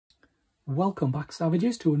Welcome back,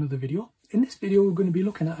 Savages, to another video. In this video we're going to be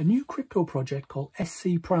looking at a new crypto project called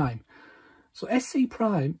SCPrime. So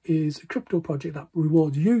SCPrime is a crypto project that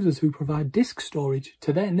rewards users who provide disk storage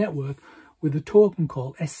to their network with a token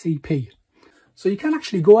called SCP. So you can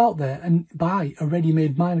actually go out there and buy a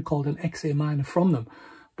ready-made miner called an XA miner from them,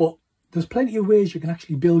 but there's plenty of ways you can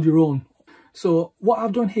actually build your own. So what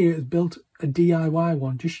I've done here is built a DIY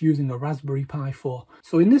one just using a Raspberry Pi 4.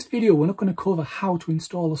 So in this video we're not going to cover how to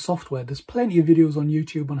install the software. There's plenty of videos on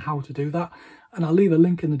YouTube on how to do that, and I'll leave a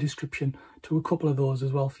link in the description to a couple of those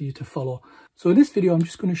as well for you to follow. So in this video I'm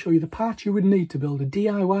just going to show you the parts you would need to build a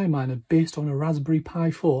DIY miner based on a Raspberry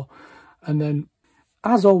Pi 4, and then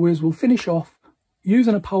as always we'll finish off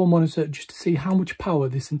using a power monitor just to see how much power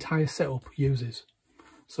this entire setup uses.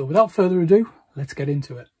 So without further ado, let's get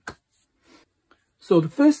into it. So the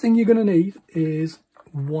first thing you're going to need is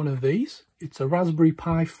one of these. It's a Raspberry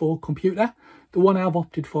Pi 4 computer. The one I've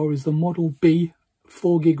opted for is the Model B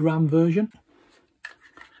 4GB RAM version.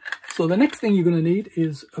 So the next thing you're going to need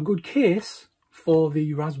is a good case for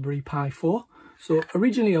the Raspberry Pi 4. So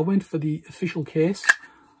originally I went for the official case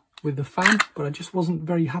with the fan, but I just wasn't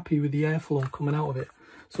very happy with the airflow coming out of it.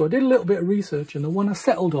 So I did a little bit of research, and the one I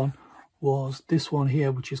settled on was this one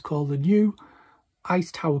here, which is called the new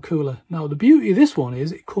Ice Tower Cooler. Now the beauty of this one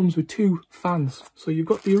is it comes with two fans. So you've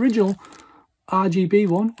got the original RGB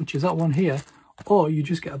one, which is that one here, or you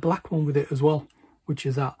just get a black one with it as well, which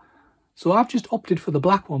is that. So I've just opted for the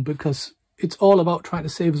black one because it's all about trying to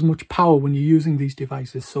save as much power when you're using these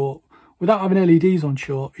devices. So without having LEDs on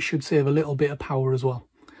shore, it should save a little bit of power as well.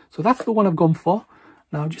 So that's the one I've gone for.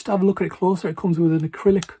 Now just have a look at it closer. It comes with an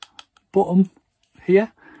acrylic bottom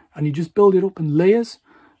here, and you just build it up in layers.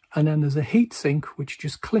 And then there's a heat sink which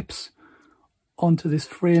just clips onto this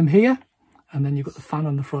frame here, and then you've got the fan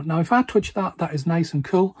on the front. Now if I touch that, that is nice and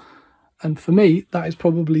cool, and for me that is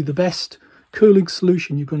probably the best cooling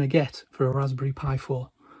solution you're going to get for a Raspberry Pi 4.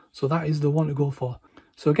 So that is the one to go for.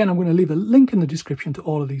 So again, I'm going to leave a link in the description to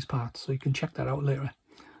all of these parts so you can check that out later.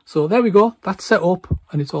 So there we go, that's set up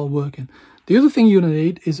and it's all working. The other thing you're going to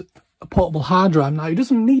need is a portable hard drive. Now it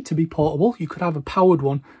doesn't need to be portable, you could have a powered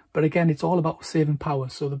one, but again it's all about saving power.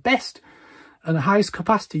 So the best and the highest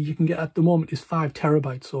capacity you can get at the moment is 5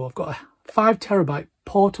 terabytes. So I've got a 5 terabyte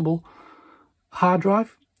portable hard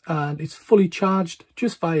drive, and it's fully charged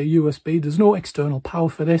just via USB. There's no external power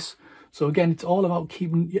for this. So again, it's all about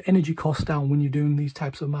keeping your energy costs down when you're doing these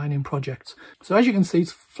types of mining projects. So as you can see,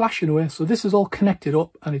 it's flashing away. So this is all connected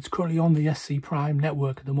up, and it's currently on the SCPrime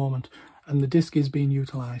network at the moment, and the disk is being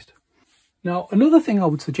utilized. Now, another thing I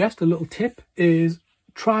would suggest, a little tip, is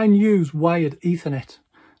try and use wired Ethernet.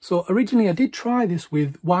 So originally I did try this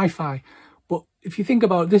with Wi-Fi, but if you think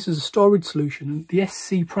about this as a storage solution, the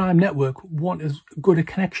SCPrime network want as good a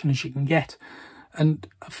connection as you can get. And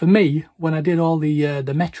for me, when I did all the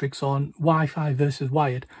metrics on Wi-Fi versus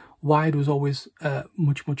wired was always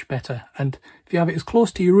much better. And if you have it as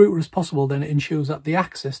close to your router as possible, then it ensures that the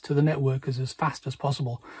access to the network is as fast as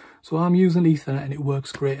possible. So I'm using Ethernet and it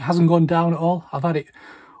works great. It hasn't gone down at all. I've had it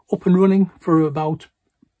up and running for about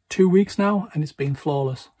 2 weeks now, and it's been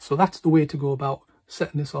flawless. So that's the way to go about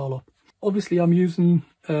setting this all up. Obviously I'm using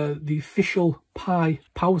the official Pi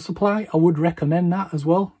power supply. I would recommend that as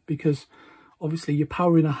well, because obviously you're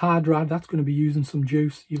powering a hard drive, that's going to be using some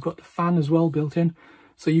juice. You've got the fan as well built in,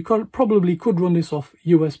 so you probably could run this off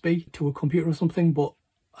USB to a computer or something, but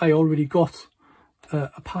I already got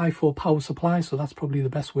a Pi 4 power supply, so that's probably the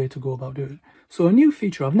best way to go about doing it. So a new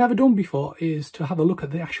feature I've never done before is to have a look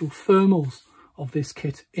at the actual thermals of this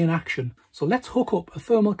kit in action. So let's hook up a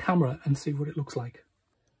thermal camera and see what it looks like.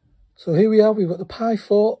 So here we are, we've got the Pi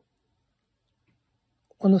 4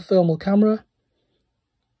 on a thermal camera.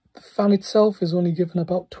 The fan itself is only given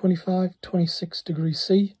about 25-26 degrees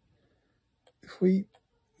C. If we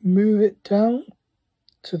move it down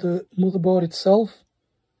to the motherboard itself,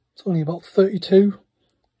 it's only about 32,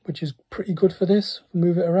 which is pretty good for this.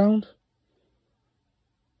 Move it around,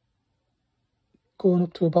 going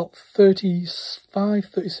up to about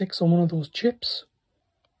 35-36 on one of those chips.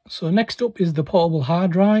 So next up is the portable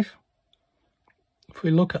hard drive. If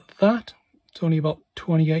we look at that, it's only about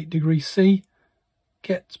 28 degrees C.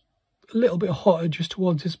 Gets a little bit hotter just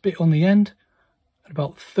towards this bit on the end at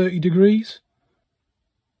about 30 degrees.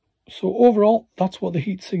 So overall, that's what the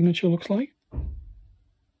heat signature looks like.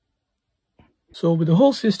 So with the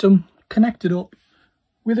whole system connected up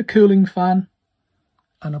with a cooling fan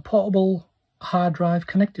and a portable hard drive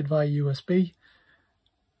connected via USB,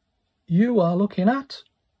 you are looking at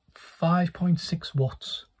 5.6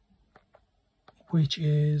 watts, which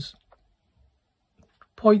is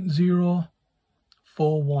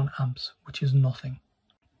 0.041 amps, which is nothing.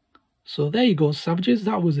 So there you go, savages.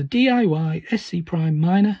 That was a DIY SCPrime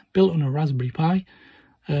miner built on a Raspberry Pi.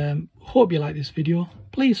 Hope you like this video.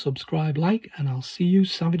 Please subscribe, like, and I'll see you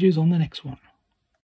savages on the next one.